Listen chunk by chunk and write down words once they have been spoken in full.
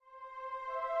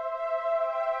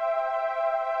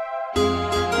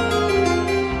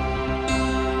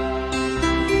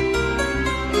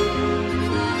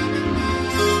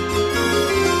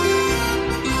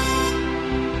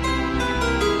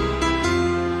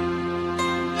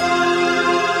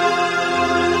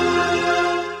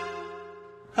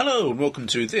welcome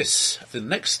to the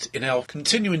next in our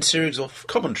continuing series of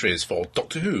commentaries for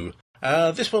Doctor Who.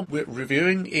 This one we're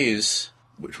reviewing is...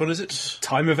 Which one is it?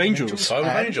 Time of Angels. Time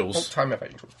of Angels. Time of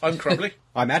Angels. I'm Crumbly.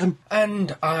 I'm Adam.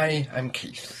 And I am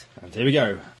Keith. And here we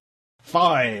go.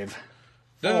 5,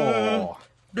 4,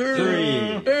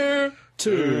 3,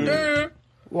 2,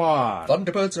 1.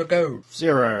 Thunderbirds are go.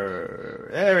 0.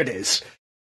 There it is.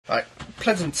 Right,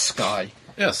 pleasant sky.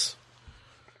 Yes.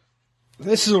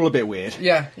 This is all a bit weird.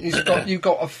 Yeah, you've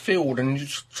got a field and you're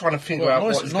just trying to figure out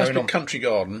what is nice going big on. country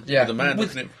garden. Yeah, with a man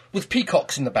looking at... with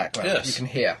peacocks in the background. Yes. You can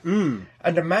hear.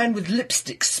 And a man with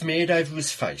lipstick smeared over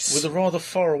his face. With a rather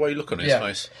faraway look on his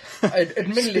face.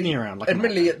 Spinning around like a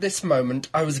admittedly, at this moment,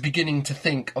 I was beginning to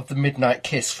think of the Midnight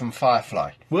Kiss from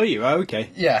Firefly. Were you? Oh, okay.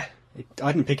 Yeah.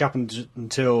 I didn't pick up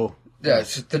until... Yeah,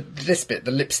 it's this bit, the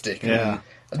lipstick. Yeah.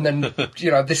 And then,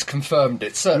 this confirmed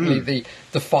it. Certainly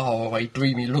the faraway,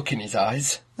 dreamy look in his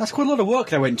eyes. That's quite a lot of work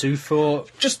they went to for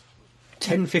just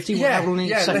 10, 15, whatever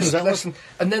seconds that was.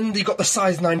 And then you got the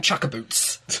size 9 chukka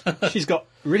boots. She's got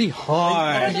really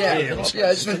high heels.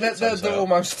 Yeah, they're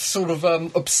almost sort of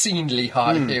obscenely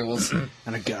high heels. And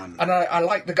a gun. And I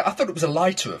like the gun. I thought it was a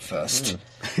lighter at first.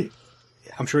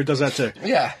 I'm sure it does that too.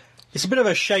 Yeah. It's a bit of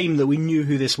a shame that we knew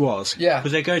who this was. Yeah.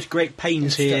 Because they're going to great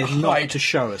pains here not to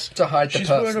show us. To hide the She's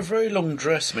person. wearing a very long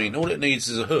dress, all it needs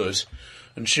is a hood.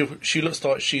 And she looks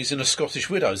like she's in a Scottish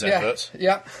Widows advert.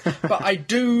 Yeah, but I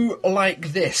do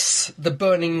like this. The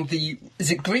burning the... Is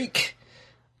it Greek?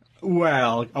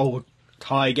 Well, old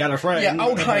High Gallifreyan. Yeah,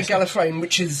 old High Gallifreyan,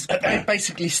 which is it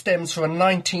basically stems from a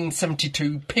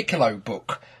 1972 Piccolo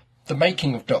book, The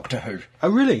Making of Doctor Who. Oh,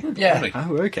 really? Yeah.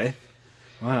 Oh, okay.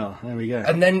 Wow, there we go.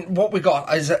 And then what we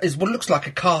got is what looks like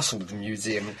a castle, the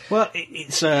museum. Well,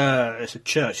 it's a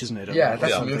church, isn't it? Yeah,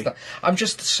 that's what it looks like. I'm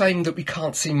just ashamed that we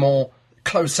can't see more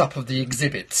close-up of the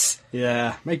exhibits.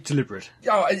 Yeah, make it deliberate.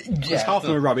 Oh, It's half of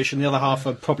them are rubbish, and the other half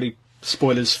are probably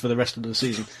spoilers for the rest of the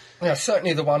season. Yeah,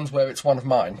 certainly the ones where it's one of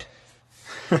mine.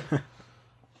 Here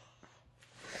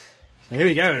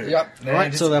we go. Yep.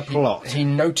 Right to the plot. He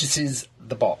notices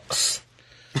the box.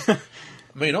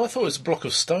 I thought it was a block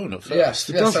of stone at first. Yes,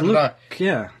 It does look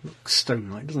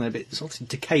stone-like, doesn't it? But it's obviously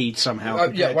decayed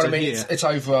somehow. Yeah, what I mean, it's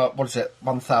over,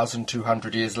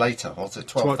 1,200 years later, or was it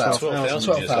 12,000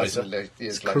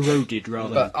 years later. Corroded,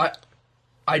 rather. But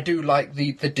I do like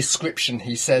the description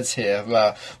he says here.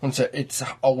 It's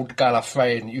old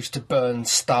Gallifreyan, used to burn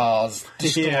stars,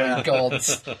 destroy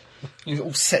gods. He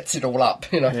all sets it all up,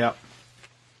 Yeah.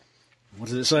 What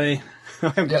does it say? I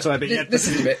haven't got to that bit yet. This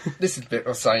is the bit I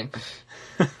was saying.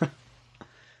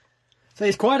 So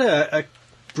it's quite a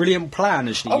brilliant plan,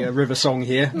 actually. River Song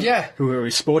here. Yeah. Who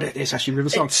always spotted it? It's actually River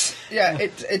Song.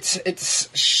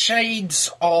 It's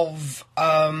shades of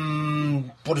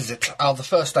what is it? The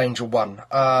First Angel one.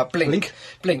 Blink.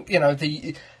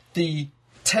 The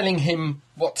telling him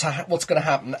what's going to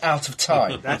happen out of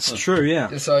time. That's true.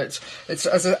 Yeah. So it's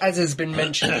as has been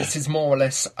mentioned. This is more or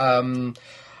less.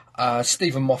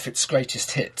 Stephen Moffat's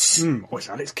greatest hits. What's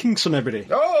Alex Kingston, everybody?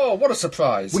 Oh, what a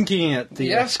surprise! Winking at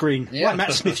the screen. Yeah. Like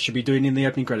Matt Smith should be doing in the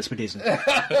opening credits, but isn't.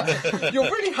 You're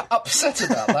really upset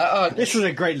about that, aren't you? This was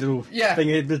a great little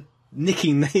thing, the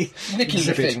nicking the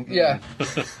thing, yeah.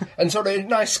 And sort of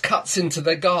nice cuts into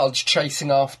the guards chasing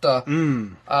after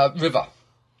River.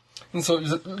 And so it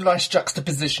was a nice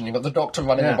juxtaposition. You've got the Doctor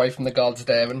running away from the guards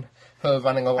there and her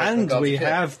running away from the guards. And we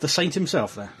have the Saint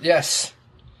himself there. Yes.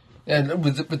 Yeah,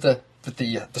 with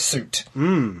the suit.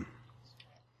 Didn't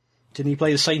he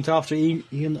play the Saint after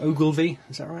Ian Ogilvy?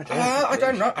 Is that right? I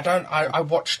don't know.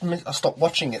 I stopped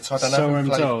watching it, so I don't know. So who I'm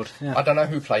played. told. Yeah. I don't know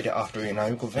who played it after Ian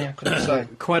Ogilvy. I couldn't say.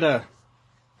 Quite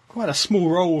a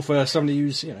small role for somebody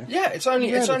who's Yeah, it's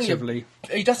only relatively...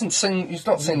 he doesn't sing. He's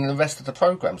not singing the rest of the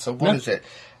programme. So what is it?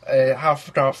 How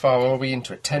far are we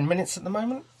into it? 10 minutes at the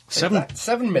moment.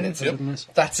 7 minutes. Yep.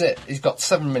 That's it. He's got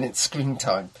 7 minutes screen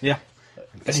time. Yeah.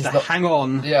 And he's hang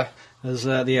on. Yeah. As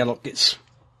the airlock gets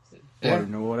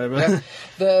blown or whatever.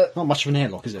 Yeah. Not much of an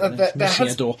airlock, is it? It's missing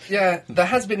a door. Yeah, there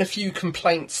has been a few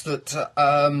complaints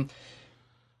that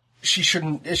she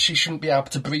shouldn't be able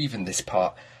to breathe in this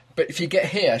part. But if you get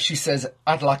here, she says,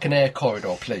 "I'd like an air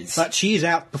corridor, please." But she is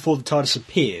out before the TARDIS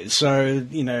appears, so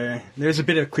there is a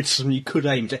bit of criticism you could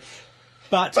aim to.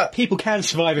 But people can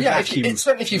survive a vacuum.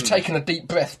 Certainly if you've taken a deep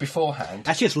breath beforehand.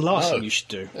 Actually, it's the last thing you should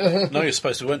do. No, you're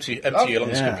supposed to empty your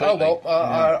lungs completely. Oh,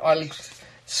 well, I'll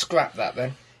scrap that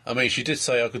then. She did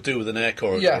say I could do with an air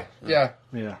corridor. Yeah,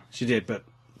 she did, but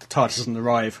the TARDIS doesn't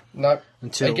arrive. No.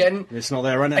 Until it's not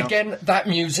there right now. Again, that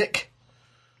music.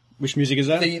 Which music is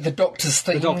that? The Doctor's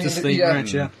theme. The Doctor's theme,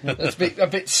 right, yeah. There's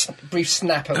a brief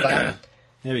snap of that.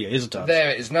 There we go. Here's a TARDIS. There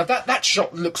it is. Now that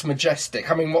shot looks majestic.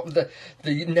 I mean, what the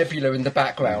nebula in the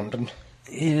background, and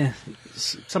Yeah.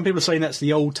 Some people are saying that's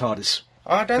the old TARDIS.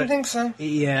 I don't think so.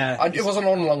 Yeah. It wasn't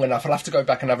on long enough. I'll have to go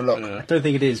back and have a look. I don't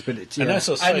think it is, but it's... And Yeah.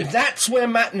 that's That's where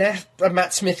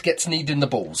Matt Smith gets kneed in the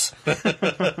balls.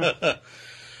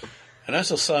 And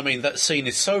as I say, I mean, that scene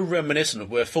is so reminiscent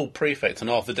of where Full Prefect and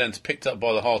Arthur Dent's picked up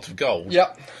by the Heart of Gold.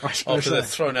 Yep. I suppose After so. they're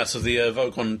thrown out of the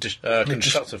Vogon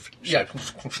constructor Yeah, ship.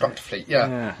 constructor fleet.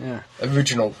 Yeah. Yeah.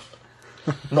 Original,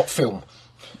 not film.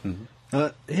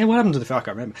 Yeah, what happened to the film? I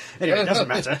can't remember. Anyway, it doesn't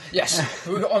matter. Yes,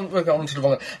 we're on to the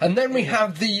wrong. And then we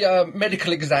have the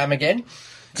medical exam again.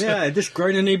 Yeah, has this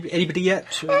grown anybody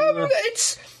yet?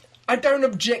 I don't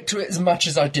object to it as much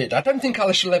as I did. I don't think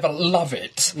I shall ever love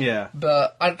it. Yeah.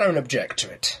 But I don't object to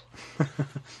it.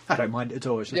 I don't mind it at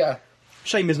all. Yeah.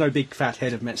 Shame there's no big fat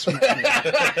head of Matt Smith.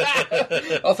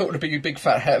 I thought it would be a big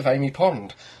fat head of Amy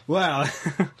Pond. Wow.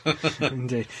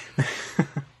 Indeed.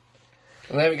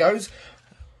 And there he goes.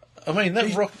 I mean,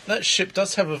 that ship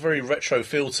does have a very retro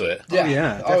feel to it. Yeah.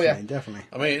 Yeah, definitely.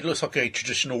 I mean, it looks like a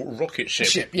traditional rocket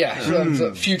ship.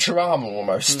 Futurama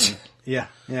almost. Yeah.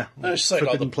 No, it's like the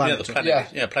Forbidden Planet, Planet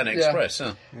Yeah. Express.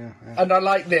 Yeah. And I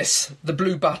like this, the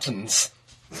blue buttons.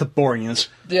 The boringness.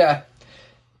 Yeah.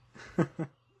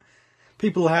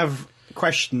 People have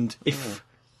questioned if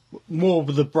more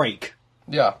with the break.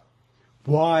 Yeah.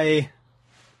 Why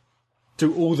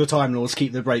do all the Time Lords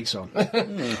keep their brakes on?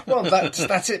 Well,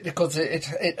 that's it, because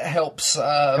it helps.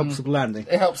 Helps the landing.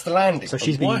 It helps the landing. So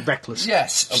she's Why? being reckless.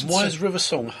 Yes. And why has River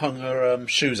Song hung her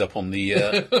shoes up on the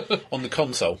on the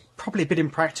console? Probably a bit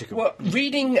impractical. Well,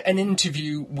 reading an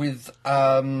interview with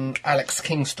Alex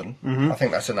Kingston, I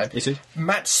think that's her name. Is it?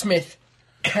 Matt Smith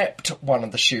kept one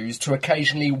of the shoes to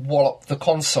occasionally wallop the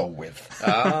console with.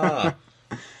 Ah,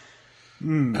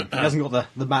 He hasn't got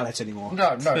the mallet anymore.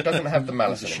 No, it doesn't have the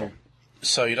mallet anymore.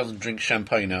 so he doesn't drink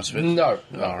champagne out of it? No.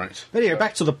 All right. But anyway,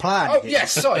 back to the plan. Oh, here.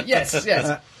 yes, sorry, yes.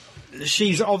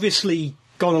 She's obviously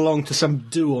gone along to some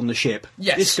do on the ship.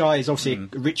 Yes. This guy is obviously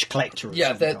a rich collector. Of Yeah,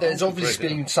 some there's kind. obviously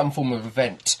great, been some form of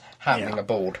event happening Yeah.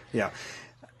 aboard. Yeah.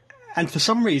 And for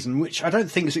some reason, which I don't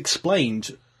think is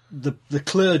explained, the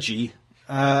clergy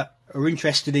are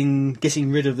interested in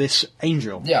getting rid of this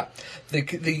angel. Yeah, the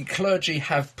clergy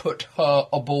have put her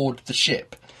aboard the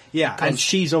ship. Yeah, and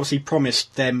she's obviously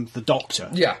promised them the doctor.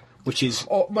 Yeah. Which is...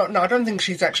 Well, no, I don't think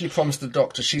she's actually promised the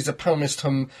doctor. She's promised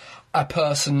him a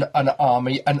person, an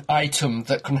army, an item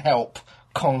that can help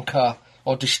conquer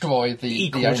or destroy the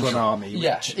equal angel. to an army.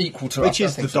 Yeah, which, equal to which us, I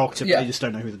is the think so. doctor, but they just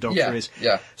don't know who the doctor is.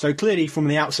 Yeah. So clearly, from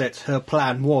the outset, her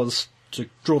plan was to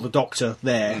draw the doctor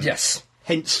there. Yes.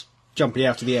 Hence, jumping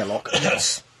out of the airlock.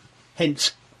 Yes.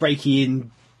 Hence, breaking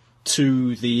in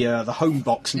to the home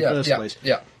box in the first place.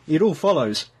 Yeah. It all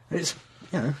follows. It's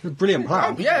a brilliant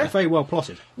plan. Oh, yeah. Very well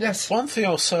plotted. Yes. One thing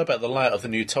I'll say about the layout of the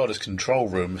new TARDIS control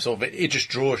room is sort of it just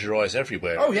draws your eyes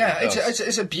everywhere. Oh yeah, It does.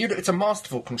 it's a beautiful, it's a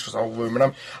masterful control room,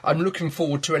 and I'm looking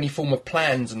forward to any form of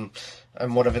plans and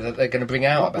whatever that they're going to bring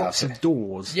out about Lots it. of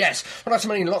doors. Yes, well, that's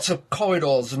meaning lots of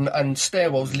corridors and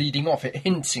stairwells leading off it,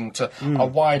 hinting to a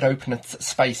wide open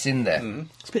space in there.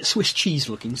 It's a bit Swiss cheese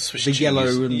looking. Swiss the cheese, yellow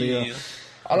and the... yeah.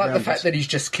 I like the around fact us. that he's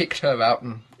just kicked her out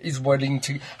and is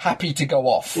happy to go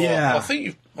off. Yeah. I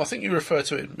think you refer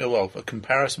to it. Well, a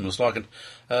comparison was like an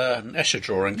Escher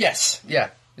drawing. Yes.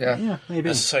 Yeah. Yeah, maybe.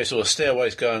 As I say, sort of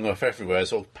stairways going off everywhere,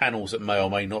 sort of panels that may or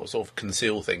may not sort of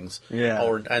conceal things, Yeah.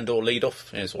 or lead off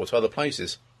sort of to other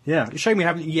places. Yeah, it's a shame we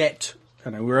haven't yet.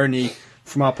 I know, we're only,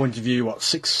 from our point of view,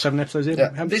 6, 7 episodes in?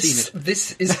 Yeah. We haven't seen it.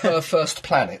 This is her first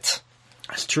planet.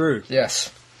 That's true.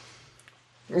 Yes.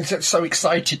 I'm so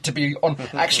excited to be on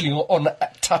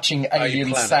touching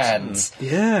alien planet. sands.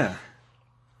 Yeah.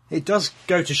 It does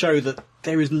go to show that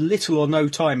there is little or no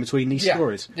time between these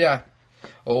stories. Yeah.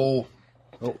 Oh,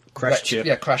 Crashed ship.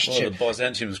 Yeah, crashed Well, ship. the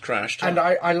Byzantium's crashed. And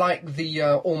I like the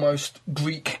almost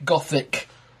Greek Gothic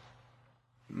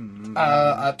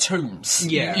tombs.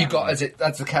 Yeah. You got as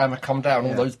the camera come down,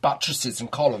 all those buttresses and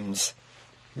columns.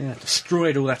 Yeah,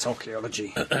 destroyed all that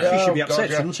archaeology. She Oh, should be upset, God,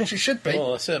 yeah. shouldn't she? She should be.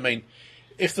 Well, that's it. I mean,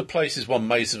 if the place is one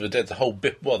maze of the dead, the whole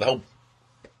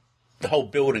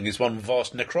building is one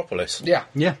vast necropolis. Yeah.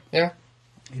 Yeah, Yeah.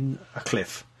 in a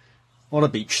cliff. On a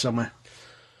beach somewhere.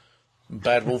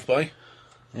 Bad Wolf Bay.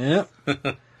 Yeah. I don't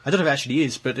know if it actually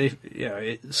is, but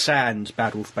it's sand,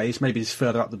 Bad Wolf Bay. Maybe it's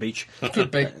further up the beach.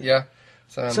 Could be. Yeah.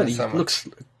 So, Certainly somewhere. looks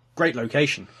a great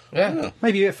location. Yeah.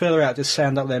 Maybe a bit further out, just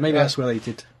sand up there. Maybe that's where they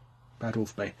did Bad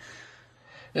Wolf Bay.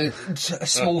 It's a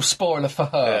small spoiler for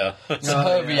her. Yeah. It's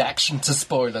her reaction to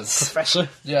spoilers. Professor,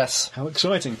 Yes. how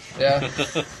exciting. Yeah.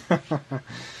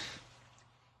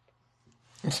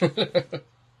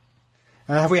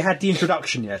 Have we had the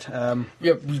introduction yet?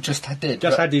 Yeah, we just did.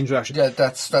 Just had the introduction. Yeah,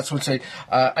 that's what we say.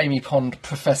 Amy Pond,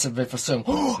 Professor River Sung.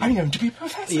 Oh, I'm going to be a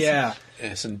professor. Yeah.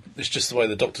 Yes, and it's just the way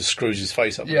the Doctor screws his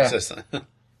face up when Yeah. he says that.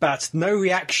 But no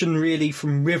reaction really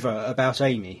from River about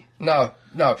Amy. No.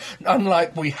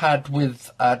 Unlike we had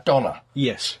with Donna.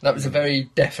 Yes. That was a very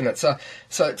definite. So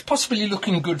it's possibly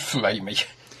looking good for Amy.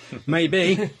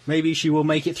 Maybe. Maybe she will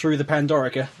make it through the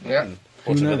Pandorica. Yeah.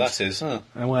 Whatever knows? that is. Huh?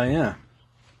 Well, yeah.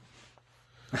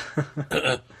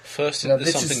 First, Now, there's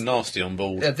this something is- nasty on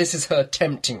board. Yeah, this is her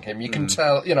tempting him. You can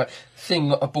tell,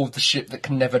 thing aboard the ship that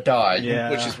can never die. Yeah.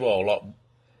 Which is, well, like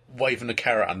waving a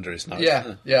carrot under his nose.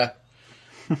 Yeah.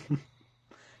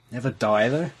 Never die,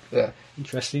 though. Yeah.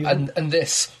 Interesting. And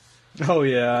this. Oh,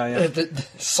 yeah. The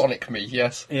Sonic me,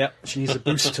 yes. Yeah, she needs to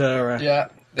boost her Yeah.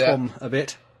 com a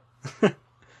bit.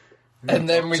 And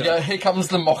then we go, here comes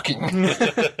the mocking.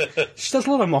 She does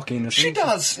a lot of mocking. She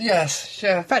does, yes.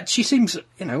 Yeah. In fact, she seems,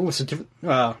 almost a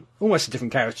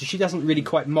different character. She doesn't really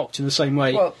quite mocked in the same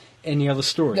way Well, any other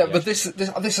story. Yeah, but this is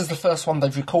the first one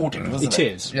they've recorded, wasn't it?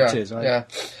 It is, Yeah, it is, yeah.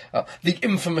 The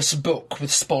infamous book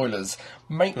with spoilers.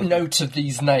 Make note of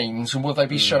these names, and will they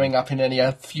be showing up in any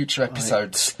future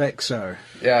episodes? Expect so.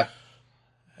 Yeah.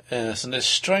 Yes, and it's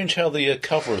strange how the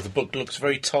cover of the book looks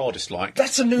very TARDIS-like.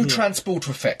 That's a new transporter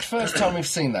effect. First time we've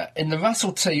seen that. In the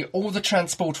Russell T, all the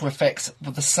transporter effects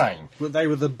were the same. Well, they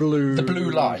were the blue... The blue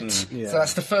light. yeah. So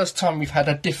that's the first time we've had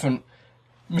a different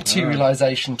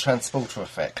materialisation transporter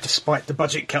effect. Despite the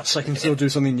budget cuts, they can still do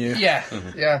something new. Yeah,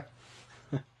 yeah.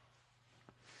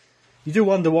 You do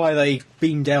wonder why they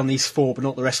beamed down these four, but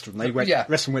not the rest of them. The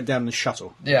rest of them went down in the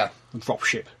shuttle. Yeah. The drop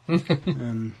ship.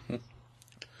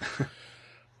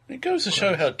 It goes to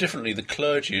show how differently the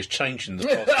clergy has changed in the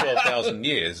past 12,000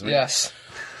 years. I mean, Yes.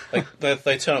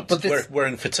 They turn up But this-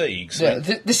 wearing fatigues. Yeah,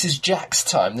 this is Jack's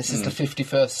time. This is the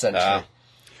 51st century. Ah.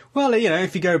 Well,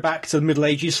 if you go back to the Middle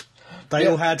Ages, they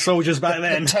all had soldiers back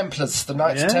then. The Templars, the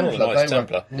Knights Yeah. Templar. The Knights they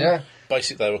Templar. Were, yeah,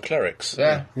 Basically, they were clerics.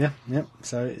 yeah. Yeah.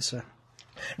 So it's...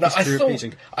 No, History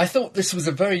repeating. I thought this was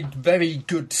a very, very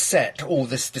good set, all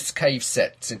this cave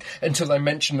set, until they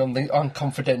mentioned on the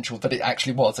Unconfidential that it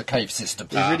actually was a cave system.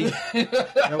 really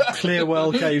clear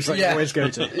world caves like you Yeah. always go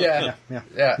to. Yeah. Yeah.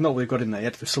 Yeah. Not what we've got in there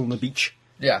yet. We're still on the beach.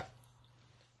 Yeah.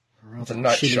 The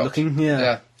night chilly shot. looking,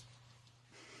 yeah.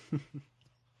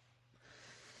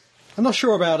 I'm not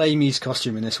sure about Amy's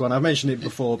costume in this one. I've mentioned it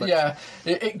before, but Yeah,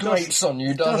 it grates on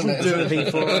you, doesn't it? do anything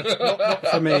for it. Not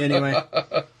for me, anyway.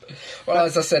 Well,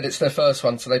 as I said, it's their first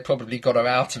one, so they probably got her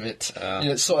out of it.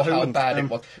 Saw how wouldn't? bad it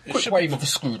was. Quick should wave be of the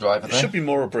screwdriver It there. should be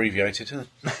more abbreviated.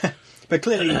 Huh? But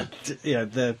clearly,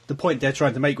 the point they're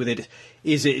trying to make with it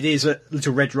is it is a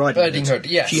little Red Riding Riding Hood,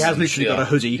 yes. She has literally got a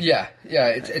hoodie. Yeah,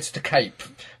 it's the cape,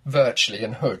 virtually,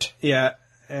 and hood. Yeah,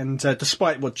 and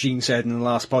despite what Gene said in the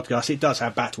last podcast, it does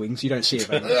have bat wings. You don't see it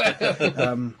very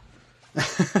much.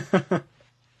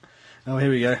 Oh,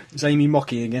 here we go. It's Amy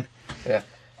mocking again. Yeah.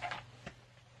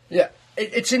 Yeah.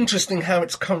 It's interesting how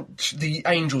the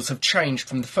angels have changed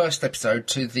from the first episode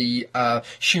to the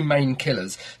humane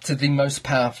killers to the most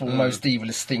powerful, most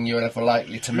evilest thing you're ever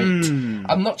likely to meet.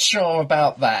 I'm not sure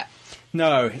about that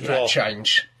No,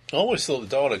 change. I always thought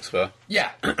the Daleks were.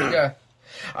 Yeah, yeah.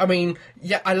 I mean,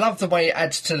 yeah, I love the way it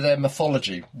adds to their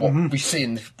mythology, what we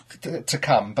see to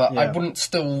come, but I Yeah. wouldn't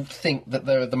still think that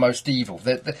they're the most evil.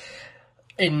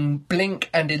 In Blink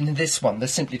and in this one, they're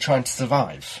simply trying to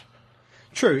survive.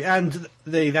 true. And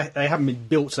they haven't been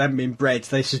built, they haven't been bred.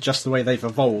 This is just the way they've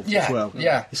evolved Yeah, as well.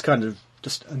 yeah. It's kind of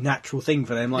just a natural thing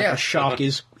for them, like Yeah. a shark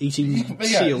is eating But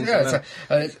yeah, seals. yeah,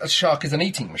 a shark is an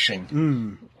eating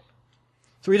machine.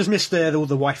 So we just missed all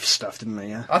the wife stuff, didn't we?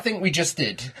 Yeah. I think we just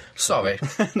did. Sorry.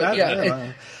 No, yeah,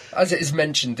 no. as it is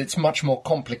mentioned, it's much more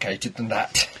complicated than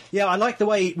that. Yeah, I like the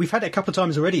way we've had it a couple of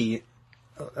times already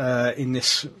in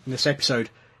this episode,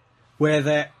 where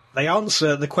they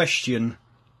answer the question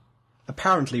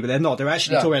apparently, but they're not. They're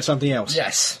actually Yeah. talking about something else.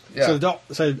 Yes. Yeah.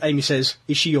 So Amy says,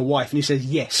 "Is she your wife?" And he says,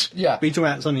 "Yes." Yeah. But he's talking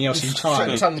about something else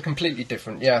entirely. Something completely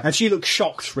different, yeah. And she looks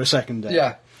shocked for a second there,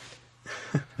 Yeah.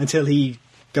 until he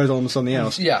goes on to something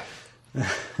else. Yeah.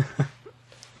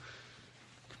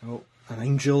 Oh, an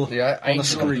angel Yeah, on a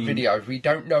Angel on the screen. video. We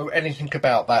don't know anything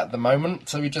about that at the moment,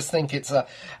 so we just think it's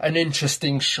an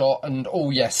interesting shot, and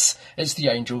yes, it's the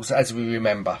angels as we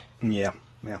remember. Yeah.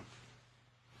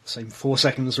 Same 4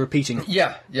 seconds repeating.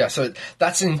 Yeah, so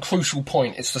that's a crucial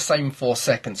point. It's the same 4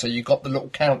 seconds, so you got the little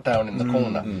countdown in the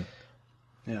corner.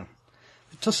 Yeah.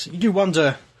 You do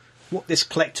wonder what this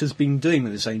collector's been doing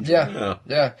with this angel.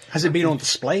 Yeah. Has it been on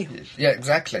display? Yeah,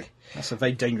 exactly. That's a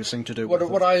very dangerous thing to do.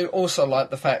 What I also like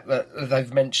the fact that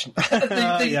they've mentioned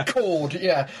the cord.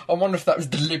 Yeah, I wonder if that was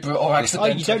deliberate or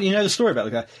accidental. You don't know the story about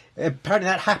the guy. Apparently,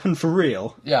 that happened for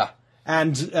real. Yeah,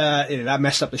 and that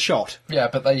messed up the shot. Yeah,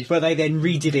 but they then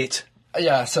redid it.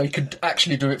 Yeah, so he could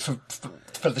actually do it for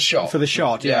the shot. For the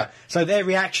shot, yeah. So their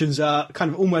reactions are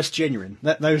kind of almost genuine.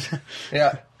 Those,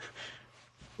 yeah,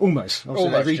 almost.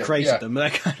 Obviously, they recreated them. But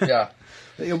they're kind of,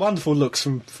 they're wonderful looks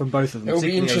from both of them. It'll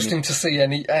be interesting to see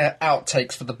any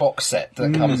outtakes for the box set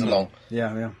that comes along.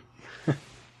 Yeah.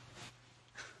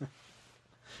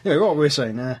 Yeah, what were we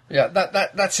saying? Yeah,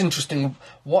 that's interesting.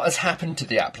 What has happened to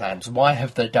the Applans? Why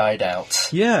have they died out?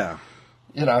 Yeah.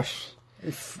 You know,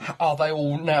 are they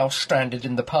all now stranded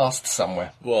in the past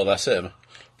somewhere? Well, that's him.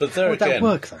 But there Would again... that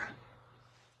work, though?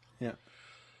 Yeah.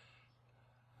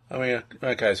 I mean,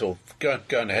 okay, so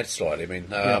going ahead slightly, I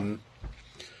mean...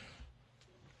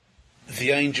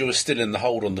 The angel is still in the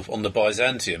hold on the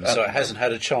Byzantium, so it hasn't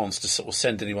had a chance to sort of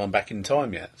send anyone back in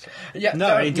time yet. Yeah,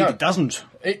 no, it doesn't.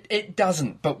 It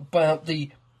doesn't. But about the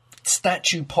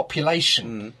statue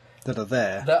population that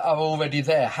are already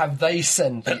there, have they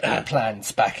sent the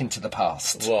Applans back into the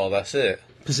past? Well, that's it.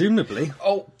 Presumably.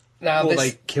 Oh, now or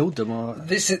they killed them. Or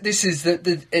this is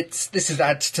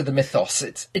adds to the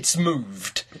mythos. It's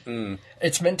moved.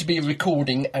 It's meant to be a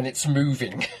recording, and it's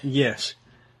moving. Yes.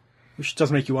 Which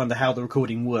does make you wonder how the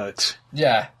recording works.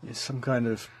 Yeah. It's some kind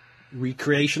of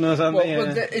recreation or something.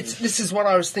 Well, this is what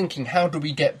I was thinking. How do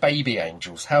we get baby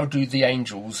angels? How do the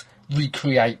angels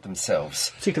recreate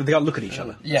themselves? Particularly, they got to look at each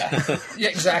other. Yeah. Yeah,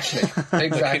 exactly.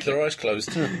 Exactly. Keep their eyes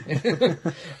closed. I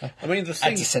mean, the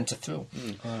thing... Adds a sense of thrill.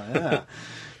 Oh, yeah.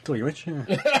 Tell you which, yeah.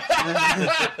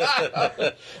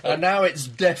 And now it's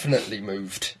definitely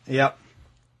moved. Yep.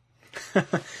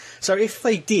 So if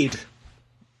they did...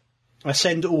 I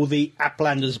send all the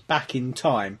Applanders back in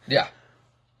time. Yeah.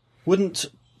 What's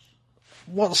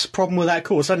the problem with that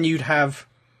cause? Suddenly you'd have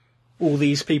all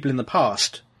these people in the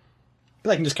past,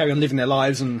 but they can just carry on living their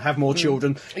lives and have more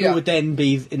children. Who would then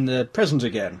be in the present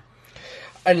again?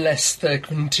 Unless they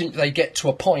get to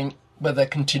a point where they're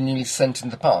continually sent in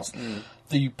the past.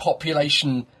 The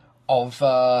population of...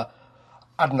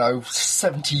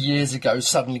 70 years ago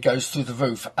suddenly goes through the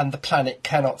roof and the planet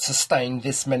cannot sustain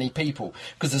this many people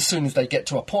because as soon as they get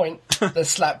to a point, they're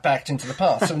slapped back into the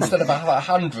past. So instead of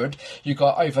 100, you've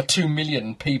got over 2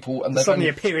 million people. And they're suddenly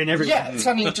appearing everywhere. Yeah,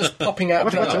 suddenly just popping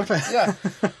out. Yeah.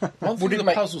 One thing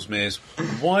that puzzles me is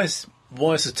why is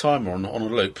the timer on a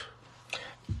loop?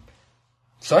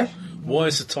 Sorry? Why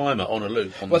is the timer on a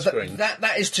loop on the screen?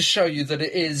 That is to show you that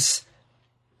it is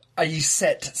a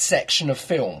set section of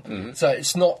film. So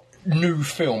it's not new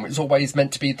film. It's always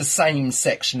meant to be the same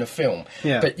section of film.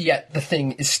 Yeah. But yet the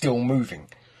thing is still moving.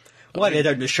 Why they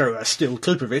don't just show a still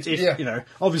clip of it? If,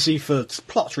 obviously for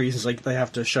plot reasons they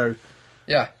have to show...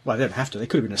 Yeah. Well, they don't have to. They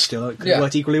could have been a still. It could have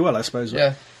worked equally well, I suppose.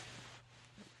 Yeah.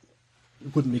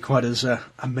 It wouldn't be quite as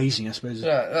amazing, I suppose.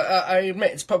 Yeah, I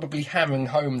admit it's probably hammering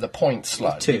home the point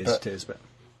slightly. It is, but...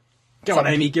 Go on,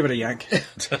 Amy, give it a yank.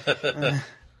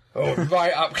 Oh,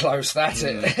 right up close, that's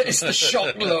it. It's the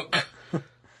shock look.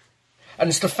 And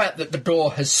it's the fact that the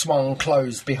door has swung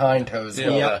closed behind her as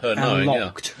well. And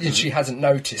locked. And she hasn't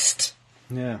noticed.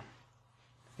 Yeah.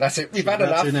 That's it. We've had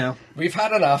enough. We've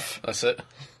had enough. That's it.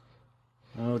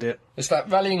 Oh, dear. It's that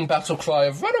rallying battle cry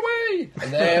of, run away!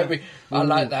 And there we... I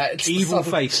like that. It's evil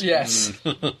face. Yes.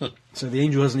 So the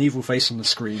angel has an evil face on the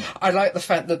screen. I like the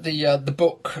fact that the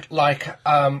book,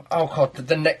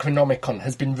 the Necronomicon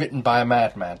has been written by a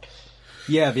madman.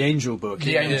 Yeah, the angel book.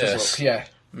 The angel book, yeah.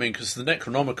 I mean, because the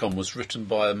Necronomicon was written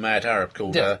by a mad Arab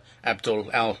called Abdul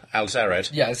al-Zared.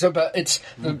 Yeah, so but it's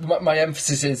my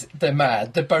emphasis is they're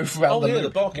mad. They're both around the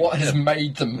loop. What has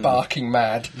made them barking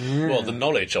mad? Yeah. Well, the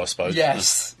knowledge, I suppose.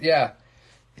 Yes, yeah.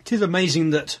 It is amazing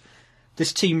that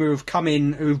this team who have come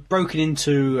in, who've broken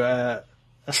into a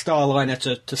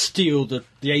Starliner to steal the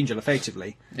angel,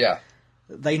 effectively. Yeah.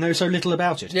 They know so little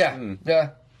about it. Yeah, yeah.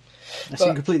 They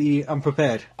seem completely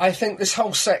unprepared. I think this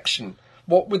whole section...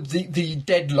 What with the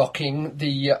deadlocking,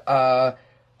 the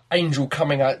angel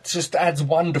coming out, just adds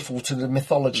wonderful to the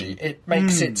mythology. It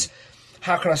makes it,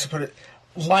 how can I put it,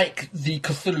 like the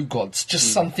Cthulhu gods,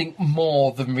 just something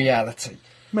more than reality.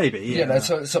 Maybe, yeah. You know,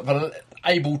 so sort of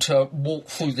able to walk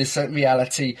through this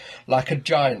reality like a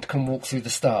giant can walk through the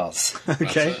stars.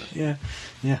 Okay, yeah.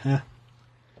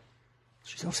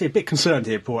 She's obviously a bit concerned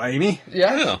here, poor Amy.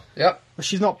 Yeah. But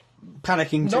she's not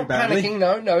panicking too badly.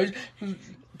 Not panicking, no.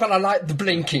 But I like the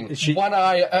blinking. One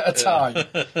eye at a time.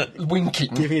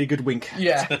 Winking. Giving it a good wink.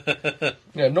 Yeah.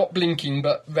 Not blinking,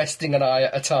 but resting an eye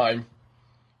at a time.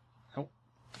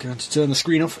 Going to turn the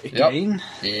screen off again.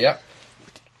 Yep.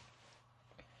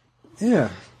 Yeah.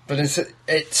 But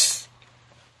it's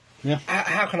Yeah.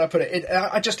 how can I put it?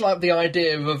 I just like the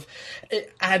idea of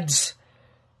it adds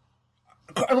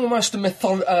almost a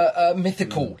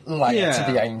mythical layer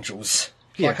to the angels.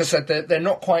 Like I said, they're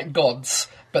not quite gods,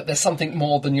 but they're something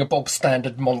more than your bog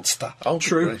standard monster. Oh,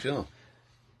 true. Yeah.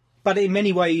 But in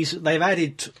many ways, they've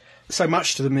added so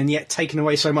much to them and yet taken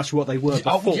away so much of what they were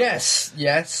before. Oh,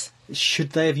 yes. Should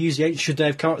they have used the angels? Should they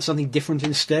have come up with something different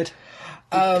instead?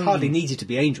 It hardly needed to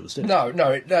be angels, did it?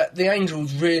 No. The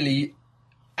angels really,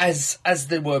 as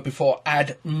they were before,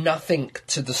 add nothing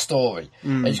to the story.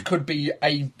 It could be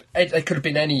they could have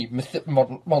been any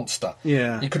monster.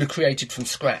 Yeah. You could have created from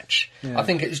scratch. Yeah. I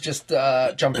think it was just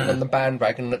jumping on the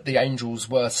bandwagon that the angels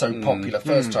were so popular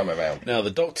first time around. Now,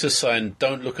 the Doctor's saying,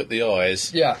 don't look at the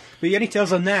eyes. Yeah. But he only tells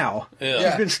her now.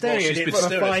 Yeah. She's been staring at it for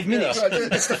 5 minutes. Well,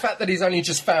 it's the fact that he's only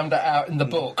just found it out in the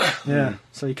book. Yeah,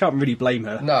 so you can't really blame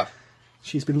her. No.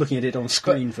 She's been looking at it on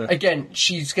screen for... Again,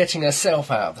 she's getting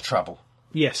herself out of the trouble.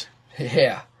 Yes.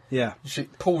 Here. Yeah. She's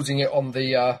pausing it on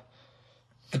the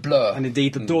blur. And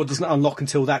indeed, the door doesn't unlock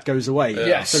until that goes away.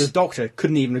 Yes. So the Doctor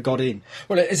couldn't even have got in.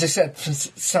 Well, as I said,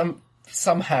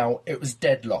 somehow it was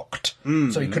deadlocked,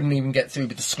 so he couldn't even get through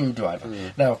with the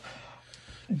screwdriver. Now,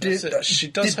 did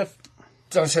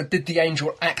the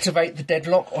angel activate the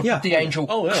deadlock, or did the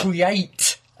angel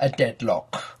create a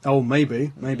deadlock? Oh,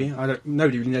 maybe.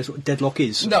 Nobody really knows what deadlock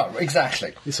is. No,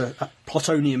 exactly. It's a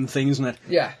plutonium thing, isn't it?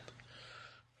 Yeah.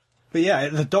 But yeah,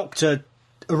 the Doctor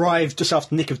arrived just after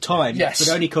the nick of time. Yes.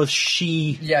 But only because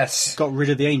she got rid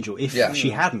of the angel. If she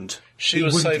hadn't, she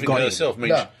was saving herself.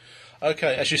 In.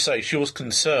 Okay, as you say, she was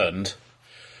concerned,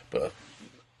 but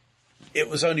it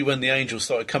was only when the angel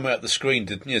started coming out the screen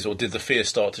did the fear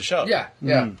start to show. Yeah.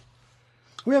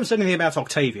 We haven't said anything about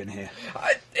Octavian here.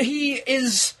 He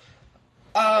is...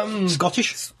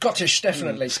 Scottish? Scottish,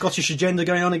 definitely. Scottish agenda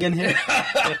going on again here?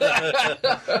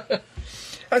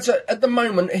 At the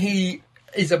moment, he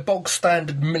is a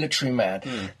bog-standard military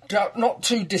man. Not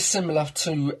too dissimilar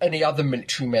to any other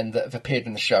military men that have appeared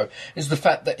in the show, is the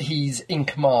fact that he's in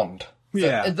command.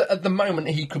 Yeah. At the moment,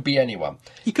 he could be anyone.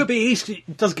 He could be. He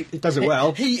does it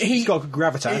well. He's got good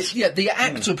gravitas. The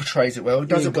actor portrays it well. He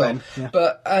does it well. Yeah.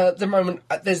 But at the moment,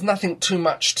 there's nothing too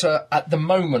much to, at the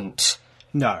moment,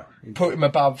 put him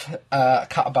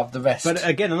cut above the rest. But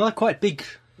again, another quite big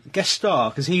guest star,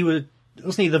 because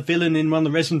wasn't he the villain in one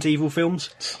of the Resident Evil films?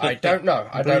 I don't know.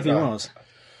 I don't know. He was.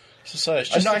 So it's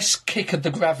just a nice kick of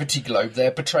the gravity globe there,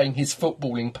 portraying his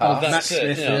footballing past. That's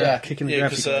Smith, it. Kicking the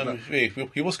gravity globe.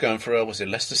 He was going for was it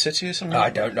Leicester City or something? I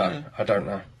don't know. I don't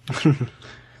know.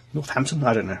 Northampton?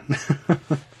 I don't know.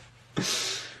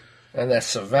 And they're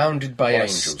surrounded by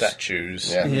angels.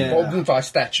 Statues. Yeah. Or by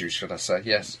statues, should I say?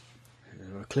 Yes.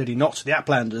 Clearly not the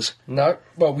Uplanders. No.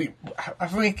 Well,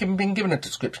 have we been given a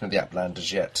description of the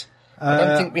Uplanders yet? I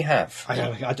don't think we have.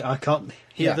 I can't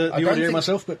hear the audio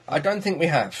myself, but I don't think we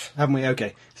have. Haven't we?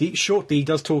 Okay. Shortly, he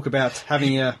does talk about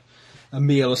having a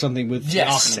meal or something with the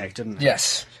architect, doesn't he?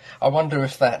 Yes. I wonder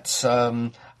if that's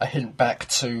a hint back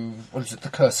to, the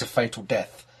Curse of Fatal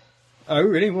Death. Oh,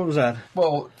 really? What was that?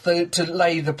 Well, to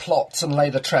lay the plots and lay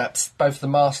the traps, both the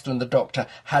Master and the Doctor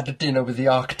had a dinner with the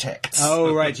architects.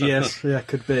 Oh, right, yes. Yeah,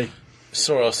 could be.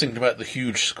 Sorry, I was thinking about the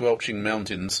huge squelching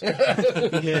mountains.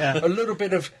 Yeah. A little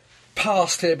bit of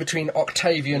past here between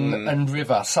Octavian and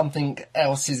River. Something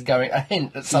else is going, a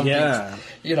hint at something. Yeah.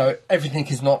 Everything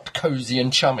is not cosy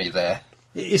and chummy there.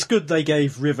 It's good they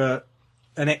gave River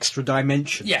an extra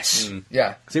dimension. Yes.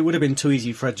 Yeah. Because it would have been too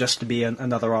easy for her just to be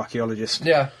another archaeologist.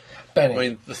 Yeah. Benny. I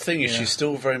mean, the thing is, she's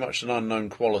still very much an unknown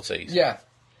quality. Yeah.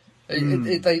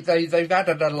 They've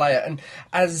added a layer, and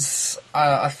as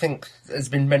I think has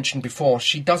been mentioned before,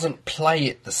 she doesn't play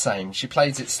it the same. She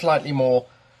plays it slightly more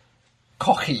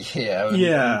cocky here.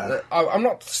 I'm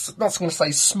not going to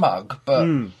say smug, but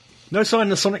no sign of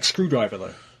the sonic screwdriver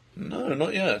though. No,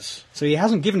 not yet. So he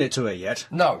hasn't given it to her yet.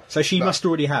 No. So she must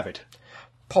already have it.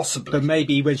 Possibly. But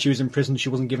maybe when she was in prison, she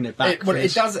wasn't giving it back.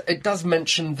 It does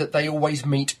mention that they always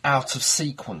meet out of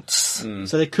sequence.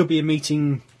 So there could be a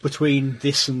meeting between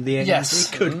this and the end. Yes.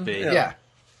 It could be. Yeah.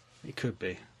 It could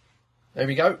be. There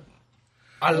we go.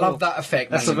 I love that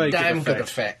effect. That's a very damn good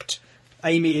effect.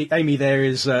 Amy there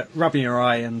is rubbing her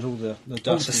eye, and all the dust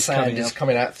all the sand is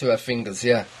coming out through her fingers,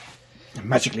 yeah. And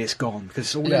magically it's gone, because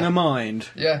it's all in her mind.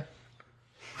 Yeah.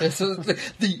 It's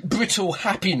the brittle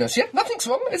happiness. Yeah, nothing's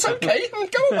wrong. It's okay.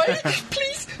 Go away,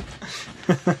 please.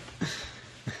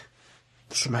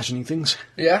 Just imagining things.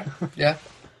 Yeah.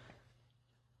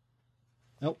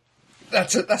 Oh.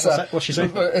 What's she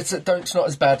saying? It's not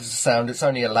as bad as the sound. It's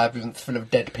only a labyrinth full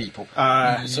of dead people.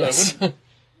 So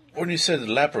when you said the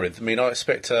labyrinth, I mean, I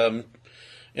expect the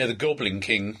Goblin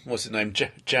King. What's his name?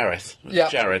 Jareth. Yeah.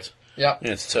 Jared. Yeah.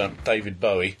 Yeah, to turn David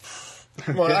Bowie.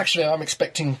 Well, actually, I'm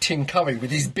expecting Tim Curry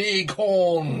with his big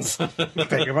horns.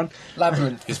 Bigger one.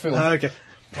 Labyrinth film. Okay.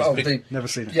 Oh, Never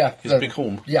seen it. Yeah, His big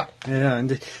horn. Yeah. Yeah,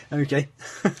 indeed. Okay.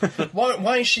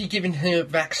 Why is she giving her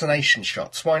vaccination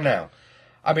shots? Why now?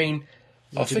 I mean,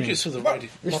 I think it's for the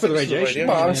It's for the radiation.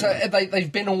 well, so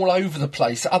they've been all over the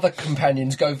place. Other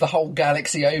companions go the whole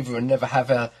galaxy over and never have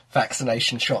a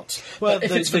vaccination shot. Well, but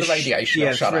if it's for the radiation, I'll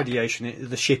it's shut for up. radiation.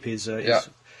 The ship is Yeah.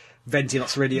 venting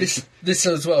lots of radiation. This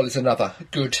as well is another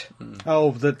good.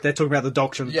 Oh, they're talking about the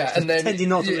Doctor. Yeah, and then pretending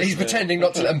not to he's listen. pretending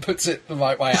not to and puts it the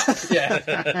right way up.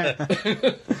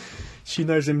 Yeah, She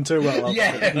knows him too well.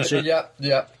 doesn't she?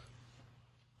 yeah.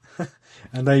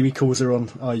 And Amy calls her on,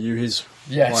 "Are you his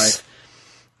Yes. wife?"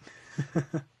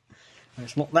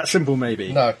 It's not that simple,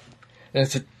 maybe. No.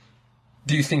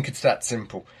 Do you think it's that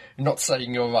simple? You're not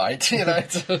saying you're right. You know,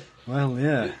 Well,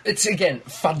 yeah. it's again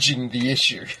fudging the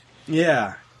issue.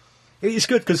 Yeah. It's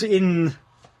good because in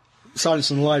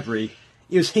Silence in the Library,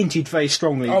 it was hinted very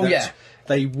strongly that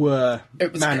they were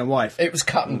man and wife. It was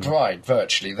cut and dried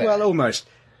virtually there. Well, almost.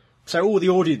 So all the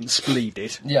audience believed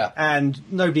it. Yeah. And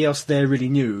nobody else there really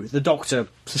knew. The Doctor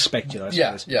suspected, I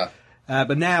suppose. yeah.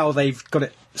 But now they've got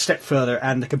it a step further,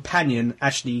 and the companion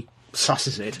actually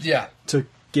susses it. Yeah. To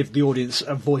give the audience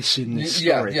a voice in the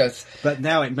story. yes. But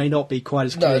now it may not be quite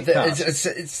as No, clear cut.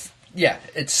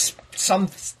 it's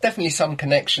definitely some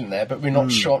connection there, but we're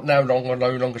not sure no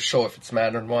longer sure if it's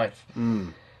man and wife.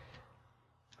 You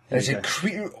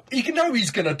know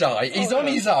he's going to die. He's on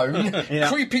his own,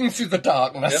 creeping through the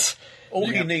darkness. Yep. All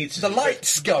he needs the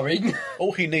light's going.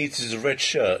 All he needs is a red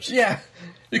shirt. Yeah,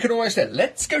 you can always say,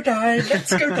 "Let's go die,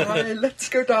 let's go die, let's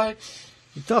go die."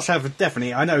 It does have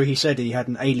definitely. I know he said he had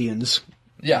an aliens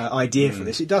idea for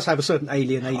this. It does have a certain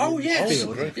alien Oh yes,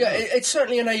 feel. yeah. It's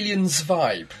certainly an aliens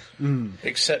vibe.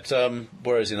 Except,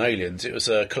 whereas in Aliens, it was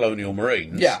colonial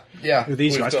marines. Yeah. Who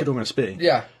these guys could almost be.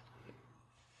 Yeah.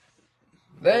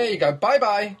 There you go. Bye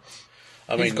bye.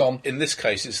 I He's mean, gone. in this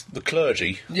case, it's the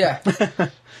clergy. Yeah.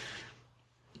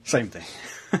 Same thing.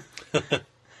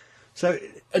 So,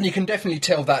 And you can definitely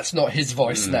tell that's not his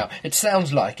voice now. It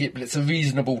sounds like it, but it's a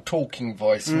reasonable talking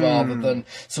voice rather than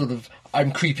sort of,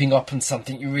 I'm creeping up on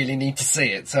something, you really need to see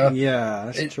it. So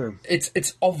yeah, that's true.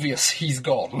 It's obvious he's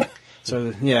gone.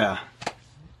 So, yeah.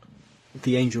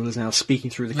 The angel is now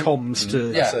speaking through the comms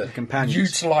to the companions.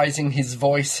 Utilising his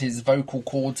voice, his vocal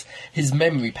cords, his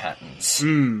memory patterns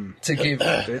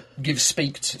to give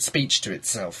speech to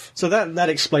itself. So that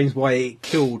explains why it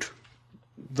killed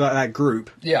that group.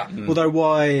 Yeah. Although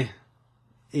why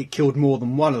it killed more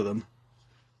than one of them,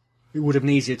 it would have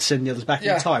been easier to send the others back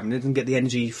in time, and they didn't get the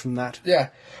energy from that. Yeah.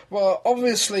 Well,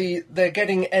 obviously they're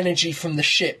getting energy from the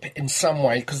ship in some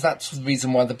way because that's the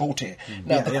reason why they bought it.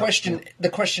 Now the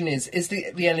question is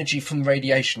the energy from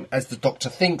radiation as the Doctor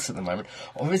thinks at the moment,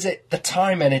 or is it the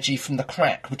time energy from the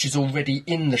crack which is already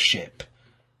in the ship?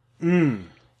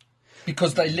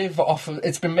 Because they live off of...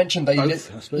 It's been mentioned they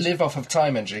live off of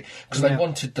time energy because they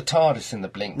wanted the TARDIS in the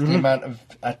blink, the amount of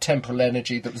temporal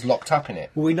energy that was locked up in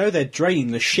it. Well, we know they're draining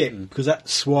the ship because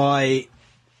that's why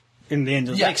in the end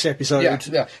of the next episode...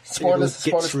 Spoilers.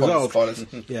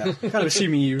 Yeah, kind of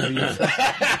assuming you've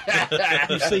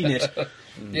seen it.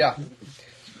 Yeah.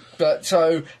 But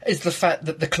so is the fact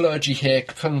that the clergy here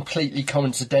completely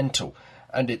coincidental,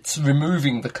 and it's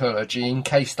removing the clergy in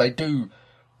case they do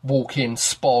walk in,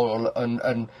 spoil,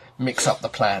 and mix up the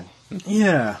plan.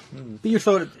 Yeah. But you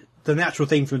thought the natural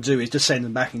thing for them to do is just send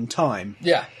them back in time.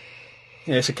 Yeah.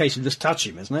 Yeah, it's a case of just touch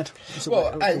him, isn't it?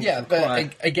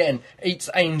 But again, each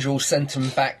angel sent them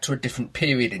back to a different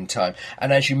period in time.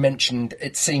 And as you mentioned,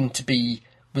 it seemed to be,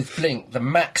 with Blink, the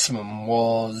maximum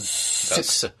was...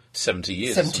 That's 70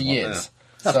 years. 70 years.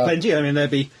 That's plenty. I mean, there'd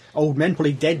be old men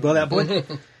probably dead by that point.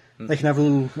 They can have a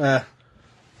little...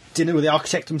 dinner with the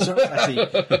architect himself. Actually,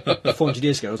 400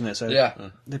 years ago, wasn't it?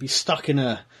 So they'd be stuck in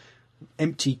a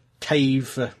empty cave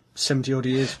for 70 odd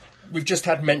years. We've just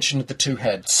had mention of the two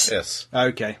heads. Yes.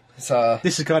 Okay. So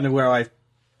this is kind of where I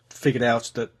figured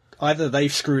out that either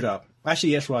they've screwed up.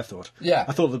 Actually, that's what I thought. Yeah.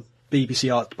 I thought the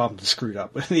BBC art department had screwed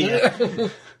up with the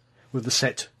with the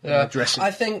set dressing.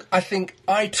 I think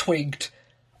I twigged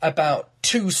about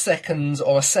 2 seconds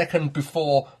or a second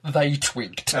before they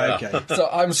twigged. Okay. So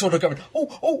I'm sort of going,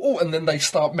 oh, and then they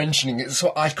start mentioning it,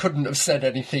 so I couldn't have said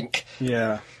anything.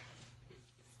 Yeah.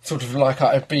 Sort of like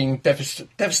I'm being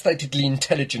devastatedly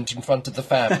intelligent in front of the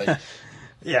family.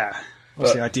 Yeah.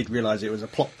 Obviously, I did realise it was a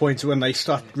plot point when they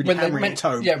started really hammering it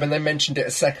home. Yeah, when they mentioned it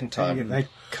a second time. They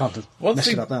can't have messed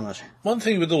it up that much. One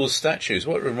thing with all the statues,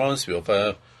 what it reminds me of,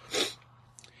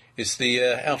 It's the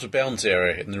Out of Bounds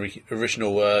area in the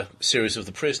original series of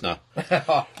The Prisoner.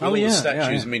 All the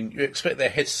statues, I mean, you expect their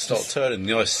heads to start turning,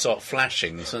 the eyes start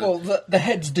flashing. So. Well, the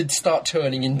heads did start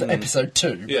turning in episode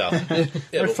 2. Yeah.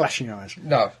 No flashing eyes.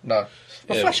 No. Well,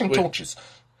 flashing torches.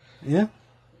 Yeah.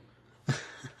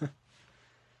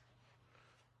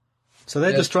 So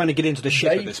they're just trying to get into the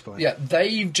ship at this point. Yeah,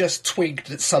 they've just twigged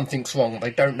that something's wrong.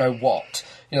 They don't know what.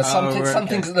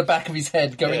 Something's at the back of his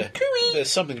head going, cooey.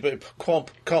 There's something, but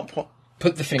can't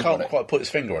put the finger on it. Quite put his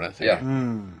finger on it.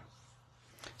 Yeah.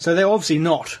 So they're obviously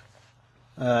not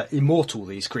immortal,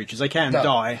 these creatures. They can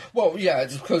die. Well, yeah,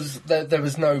 it's because there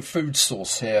was no food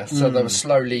source here, so they were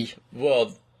slowly...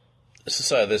 Well, as I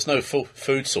say, there's no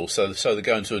food source, so they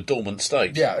go into a dormant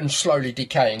state. Yeah, and slowly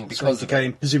decaying because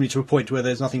decaying, presumably to a point where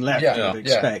there's nothing left, you would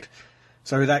expect.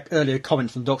 So that earlier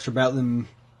comment from the Doctor about them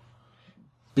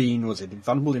being, was it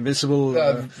invulnerable, invincible?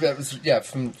 That was,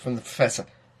 from the Professor.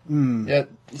 Yeah,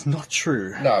 it's not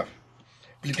true. No.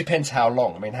 But it depends how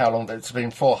long. I mean, how long? It's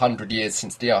been 400 years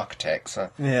since the Architect,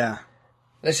 so... Yeah.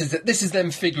 This is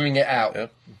them figuring it out. Yeah.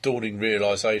 Dawning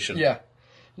realisation. Yeah.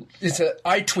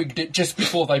 I twigged it just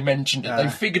before they mentioned it. They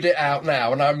figured it out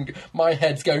now, and my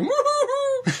head's going,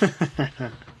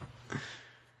 woohoo!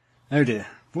 Oh dear.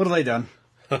 What have they done?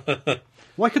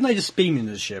 Why couldn't they just beam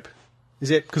into the ship?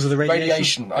 Is it because of the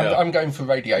radiation? I'm going for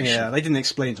radiation. Yeah, they didn't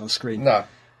explain it on screen. No.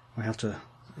 We have to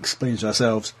explain it to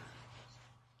ourselves.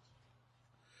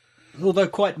 Although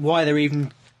quite why they're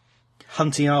even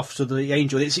hunting after the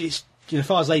angel, it's as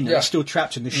far as they know, it's still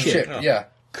trapped in the ship. Yeah.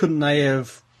 Couldn't they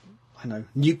have,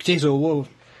 nuked it, or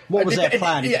what was their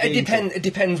plan? It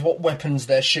depends what weapons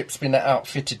their ship's been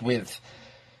outfitted with.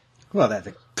 Well, they're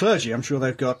the clergy. I'm sure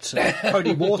they've got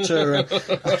holy water.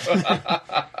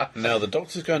 Now, the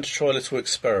Doctor's going to try a little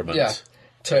experiment. Yeah,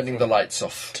 turning the lights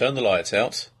off. Turn the lights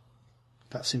out.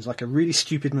 That seems like a really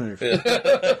stupid move.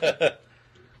 Are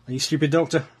you stupid,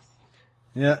 Doctor?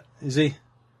 Yeah, is he?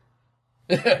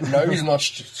 No, he's not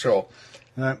sure.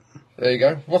 No. There you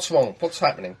go. What's wrong? What's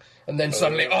happening? And then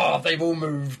suddenly, they've all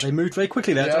moved. They moved very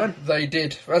quickly that time. They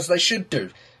did, as they should do.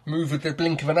 Move with the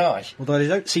blink of an eye. Although they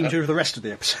don't seem to for the rest of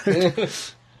the episode.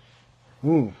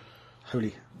 Ooh,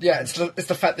 holy. Yeah, it's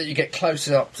the fact that you get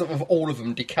closer up, sort of all of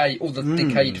them decay, all the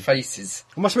decayed faces.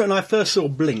 I must admit, when I first saw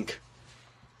Blink,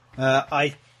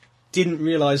 I didn't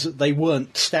realise that they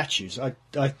weren't statues. I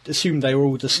assumed they were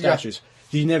all just statues.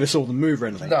 You never saw them move or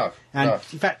anything. No.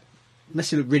 In fact,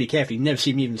 unless you look really carefully, you never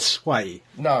see them even sway.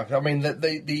 No, I mean,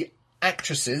 the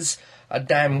actresses are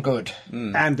damn good.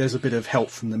 And there's a bit of help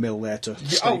from the mill there to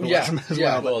stabilise them as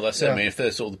well. Well, that's it. I mean, if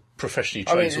they're sort of professionally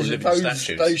trained or living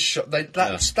statues.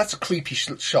 That's a creepy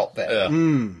shot there.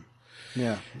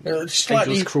 Yeah.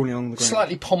 Slightly crawling along the ground.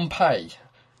 Slightly Pompeii.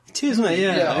 It is, isn't it?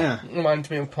 Yeah. Reminds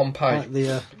me of Pompeii. Like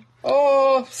the,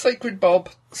 Sacred Bob.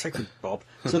 Sacred Bob.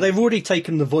 So they've already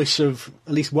taken the voice of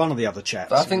at least one of the other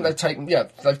chaps. I think they've taken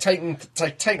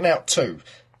out 2.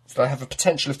 So they have a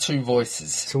potential of 2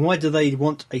 voices. So why do they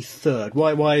want a third?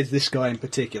 Why is this guy in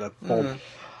particular, Bob?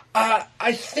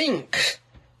 I think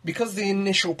because the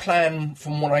initial plan,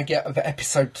 from what I get of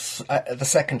the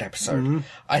second episode,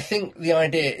 I think the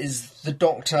idea is the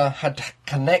Doctor had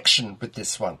connection with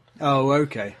this one. Oh,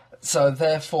 okay. So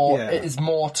therefore, it is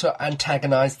more to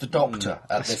antagonise the Doctor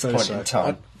at this point in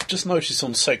time. I just noticed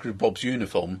on Sacred Bob's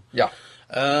uniform. Yeah.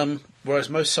 Whereas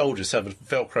most soldiers have a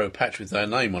Velcro patch with their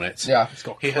name on it. Yeah.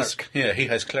 He has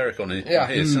cleric on it. Yeah.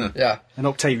 His, yeah. And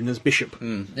Octavian as bishop.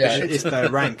 Yeah. It's their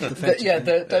rank.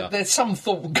 There's some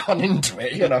thought gone into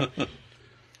it,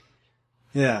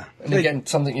 Yeah. And again,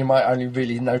 something you might only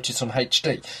really notice on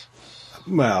HD.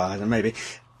 Well, I don't know, maybe.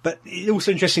 But it's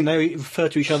also interesting, they refer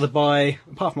to each other by,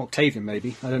 apart from Octavian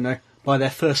maybe, I don't know, by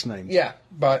their first names. Yeah,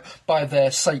 by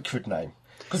their sacred name.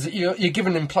 Because you're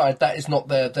given implied that is not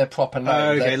their proper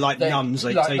name. Okay, nuns,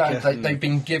 they've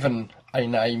been given a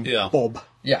name. Yeah. Bob.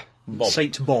 Yeah. Bob.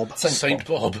 Saint Bob. Saint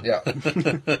Bob. Yeah.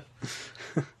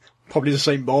 Probably the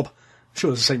Saint Bob. I'm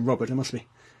sure it's the Saint Robert, it must be.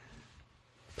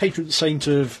 Patron saint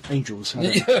of angels.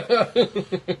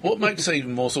 What makes it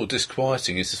even more sort of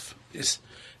disquieting is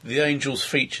the angels'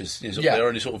 features. They're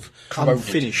only sort of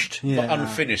unfinished. Yeah.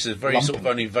 Unfinished. They're very sort of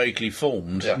only vaguely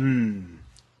formed. Yeah.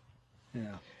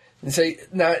 Yeah. And so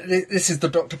now this is the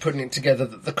Doctor putting it together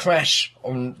that the crash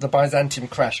on the Byzantium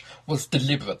crash was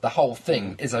deliberate. The whole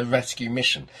thing is a rescue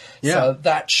mission. Yeah. So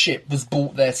that ship was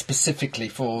brought there specifically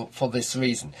for this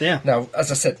reason. Yeah. Now,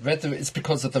 as I said, whether it's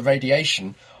because of the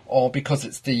radiation or because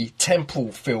it's the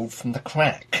temporal field from the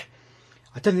crack.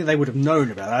 I don't think they would have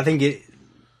known about it. I think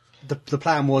the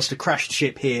plan was to crash the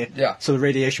ship here, so the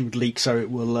radiation would leak, so it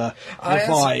will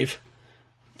revive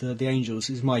the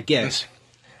angels. Is my guess.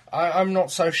 I'm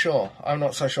not so sure.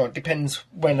 It depends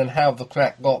when and how the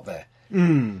crack got there.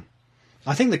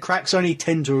 I think the cracks only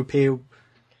tend to appear...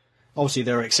 Obviously,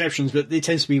 there are exceptions, but it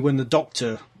tends to be when the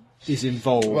Doctor is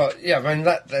involved. Well, yeah, I mean,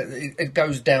 it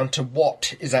goes down to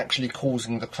what is actually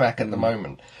causing the crack at the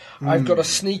moment. I've got a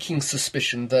sneaking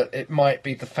suspicion that it might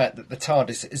be the fact that the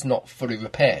TARDIS is not fully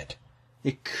repaired.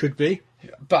 It could be.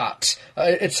 But,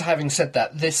 it's having said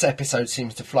that, this episode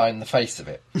seems to fly in the face of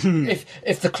it.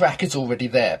 if the crack is already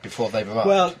there before they've arrived.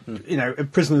 Well, you know, in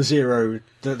Prisoner Zero,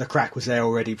 the crack was there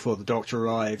already before the Doctor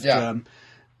arrived. Yeah.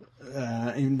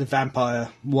 In the Vampire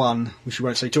 1, which we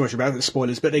won't say too much about, the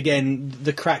spoilers, but again,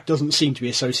 the crack doesn't seem to be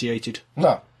associated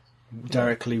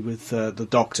directly with the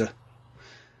Doctor.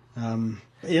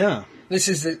 Yeah. This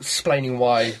is explaining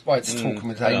why it's talking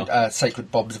with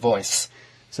Sacred Bob's voice.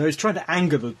 So it's trying to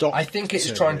anger the Doctor. I think it's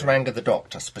trying to anger the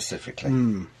Doctor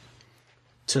specifically.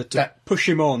 To push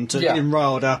him on, to get him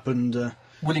riled up and...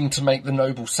 willing to make the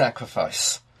noble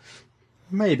sacrifice.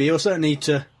 Maybe, or certainly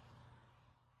to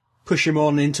push him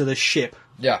on into the ship.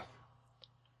 Yeah.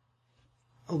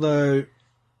 Although...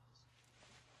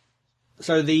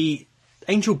 So the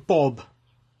Angel Bob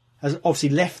has obviously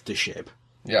left the ship.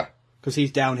 Yeah. Because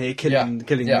he's down here killing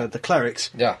the clerics.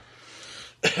 Yeah.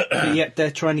 But yet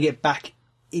they're trying to get back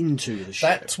into the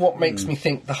ship. That's what makes me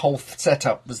think the whole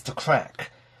setup was the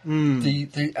crack.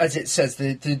 The as it says,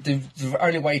 the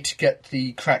only way to get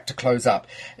the crack to close up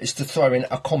is to throw in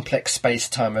a complex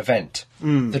space-time event.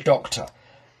 The Doctor.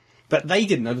 But they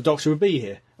didn't know the Doctor would be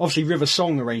here. Obviously, River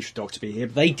Song arranged for the Doctor to be here,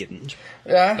 but they didn't.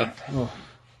 Yeah.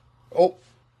 Oh.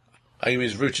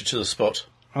 Amy's rooted to the spot.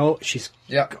 Oh, she's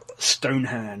got a stone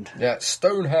hand. Yeah,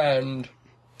 stone hand.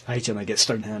 I hate when they get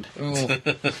stone hand. Oh.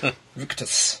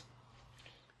 Rictus.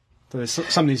 There's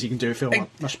some things you can do feel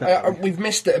much better. We've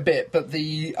missed it a bit, but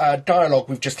the dialogue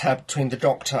we've just had between the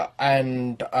Doctor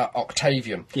and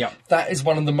Octavian, that is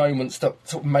one of the moments that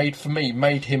sort of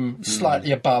made him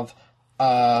slightly above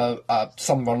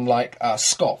someone like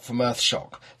Scott from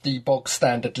Earthshock, the bog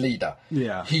standard leader.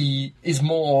 Yeah. He is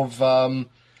more of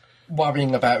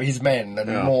worrying about his men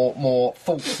and more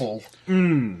thoughtful.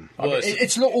 Well,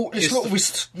 it's not responsible.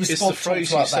 It's the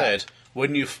phrase like you said.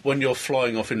 When you're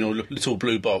flying off in your little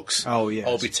blue box, oh yes,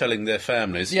 I'll be telling their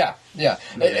families. Yeah.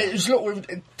 It's little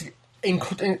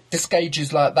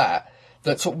disgages like that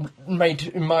sort of made,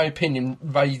 in my opinion,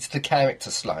 raised the character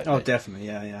slightly. Oh, definitely,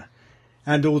 yeah.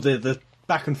 And all the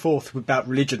back and forth about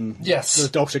religion. Yes, the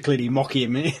Doctor clearly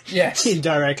mocking him. Yes,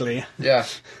 indirectly. Yeah.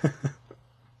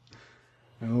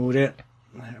 Oh dear,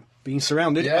 being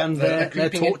surrounded, and their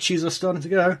torches are starting to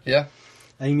go. Yeah,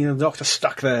 Amy and the Doctor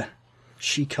stuck there.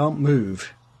 She can't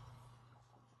move.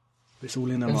 It's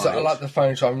all in her mind. So I like the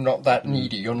phone, so I'm not that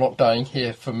needy. You're not dying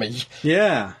here for me.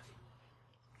 Yeah.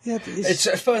 Yeah, it's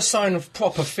a first sign of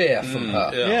proper fear from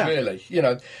her. Yeah. Really. You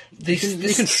know, you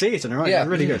can see it in her eyes. Yeah, it's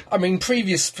really good. I mean,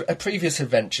 previous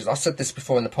adventures. I said this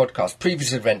before in the podcast.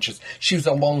 Previous adventures, she was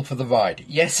along for the ride.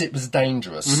 Yes, it was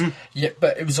dangerous.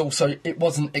 But it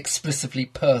wasn't explicitly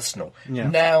personal. Yeah.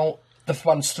 Now the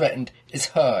one's threatened is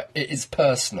her. It is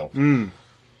personal.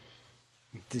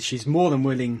 She's more than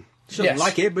willing. She doesn't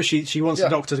like it, but she wants the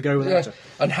Doctor to go without her.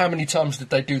 And how many times did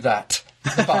they do that?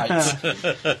 Fight. I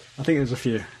think there's a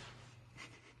few.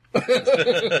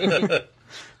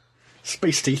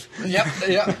 Space teeth.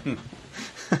 Yep.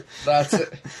 That's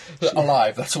it.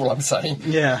 Alive, that's all I'm saying.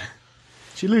 Yeah.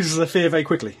 She loses her fear very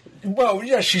quickly. Well,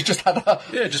 yeah, she's just had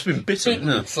just been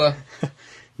bitten. So.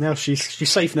 Now she's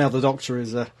safe now the Doctor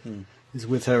is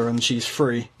with her and she's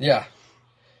free. Yeah.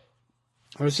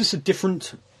 Or is this a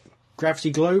different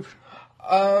gravity globe?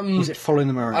 Is it following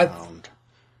them around?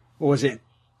 Or is it...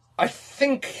 I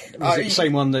think... Is it the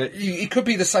same one that... It could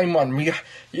be the same one.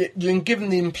 You're given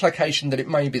the implication that it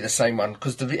may be the same one,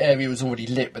 because the area was already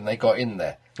lit when they got in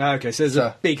there. Okay, so there's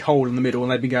a big hole in the middle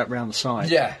and they've been going around the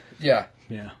side. Yeah.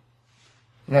 And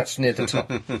that's near the top.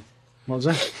 What was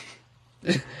that?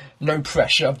 No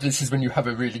pressure. This is when you have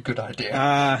a really good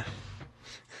idea.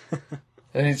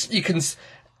 And you can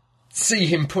see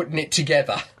him putting it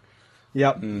together.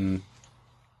 Yep.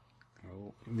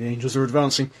 Oh, the angels are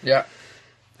advancing. Yeah.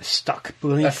 They're stuck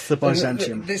beneath the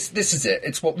Byzantium. This is it.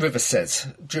 It's what River says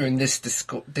during this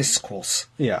discourse.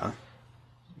 Yeah.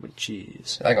 Which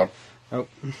is... Hang on. Oh.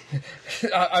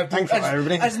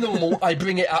 As normal, I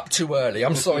bring it up too early.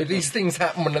 I'm sorry. These things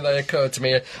happen when they occur to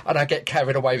me, and I get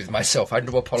carried away with myself. I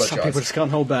do apologise. Some people just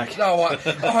can't hold back. No,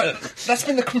 that's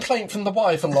been the complaint from the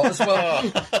wife a lot as well.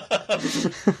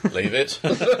 Leave it.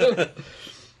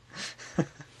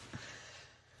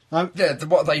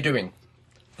 What are they doing?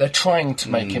 They're trying to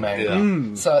make him angry.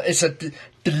 Yeah. So it's a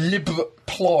deliberate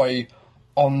ploy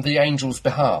on the angel's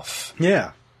behalf.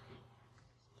 Yeah.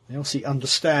 They obviously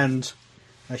understand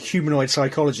humanoid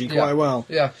psychology quite well.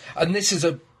 Yeah, and this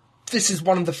is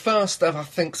one of the first, I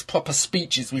think, proper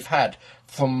speeches we've had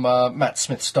from Matt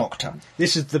Smith's Doctor.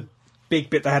 This is the big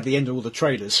bit that had the end of all the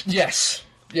trailers. Yes,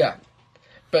 yeah.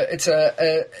 But it's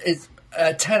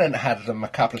Tennant had them a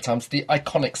couple of times, the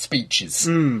iconic speeches.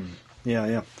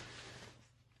 Yeah.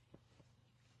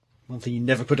 One thing you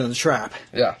never put on the trap.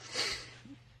 Yeah.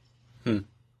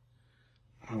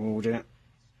 Oh, dear.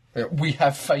 We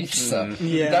have faith, sir.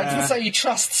 Yeah. That doesn't say he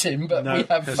trusts him, but we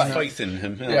have faith in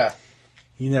him. Yeah.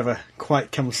 He never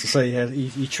quite comes to say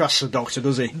he trusts the Doctor,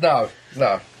 does he? No.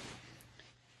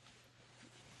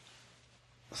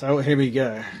 So here we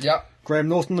go. Yeah. Graham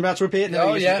Norton about to appear?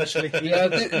 No,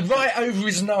 right over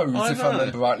his nose, if I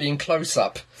remember rightly, in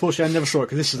close-up. Fortunately, I never saw it,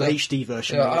 because this is the HD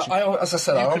version. Yeah, as I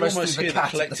said, I almost threw the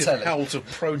cat at the telly. Howls of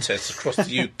protest across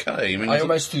the UK. I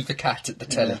almost threw the cat at the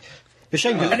telly. The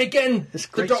shame And again,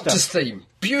 the Doctor's stuff. theme.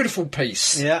 Beautiful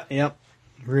piece. Yeah.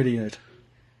 Really good.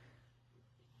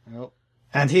 Well,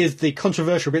 and here's the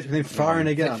controversial bit with him firing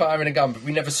a gun. Firing a gun, but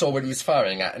we never saw what he was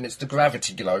firing at, and it's the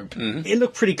gravity globe. It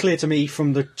looked pretty clear to me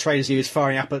from the trailers he was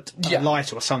firing up at a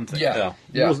light or something. Yeah.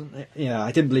 It wasn't,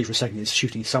 I didn't believe for a second he was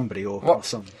shooting somebody or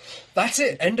something. That's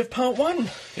it. End of part 1.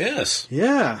 Yes.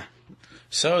 Yeah.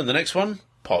 So, in the next one,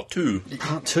 part 2.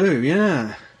 Part 2,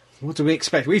 yeah. What do we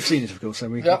expect? We've seen it, of course, so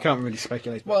we can't really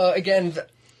speculate. Well, again,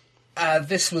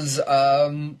 this was...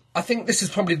 I think this is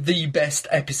probably the best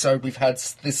episode we've had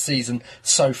this season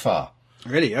so far.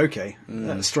 Really? Okay.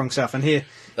 That's strong stuff. And here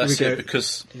That's we go. it,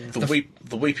 because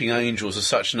the Weeping Angels are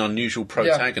such an unusual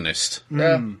protagonist.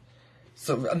 Yeah.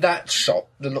 So and that shot,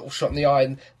 the little shot in the eye,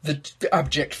 and the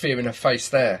abject fear in her face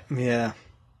there. Yeah.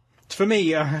 For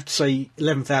me, I have to say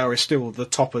 11th Hour is still the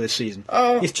top of this season.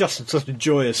 It's just such a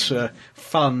joyous,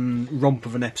 fun romp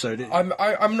of an episode.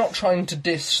 I'm not trying to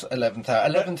diss 11th Hour.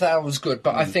 11th Hour was good,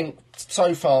 but I think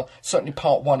so far, certainly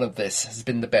part 1 of this has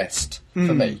been the best for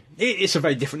me. It's a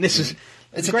very different... It's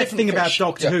the great thing about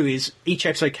Doctor Who is each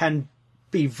episode can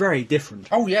be very different.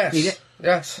 Oh, yes.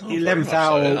 Yes. 11th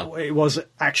Hour, it was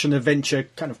action-adventure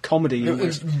kind of comedy. It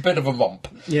was a bit of a romp.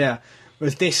 Yeah.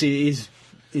 Whereas this is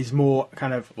more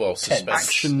kind of suspense.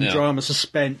 action, drama,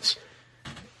 suspense.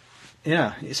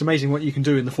 Yeah, it's amazing what you can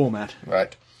do in the format.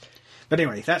 Right. But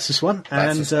anyway, that's this one,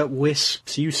 and we'll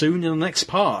see you soon in the next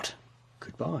part.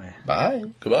 Goodbye.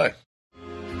 Bye. Goodbye.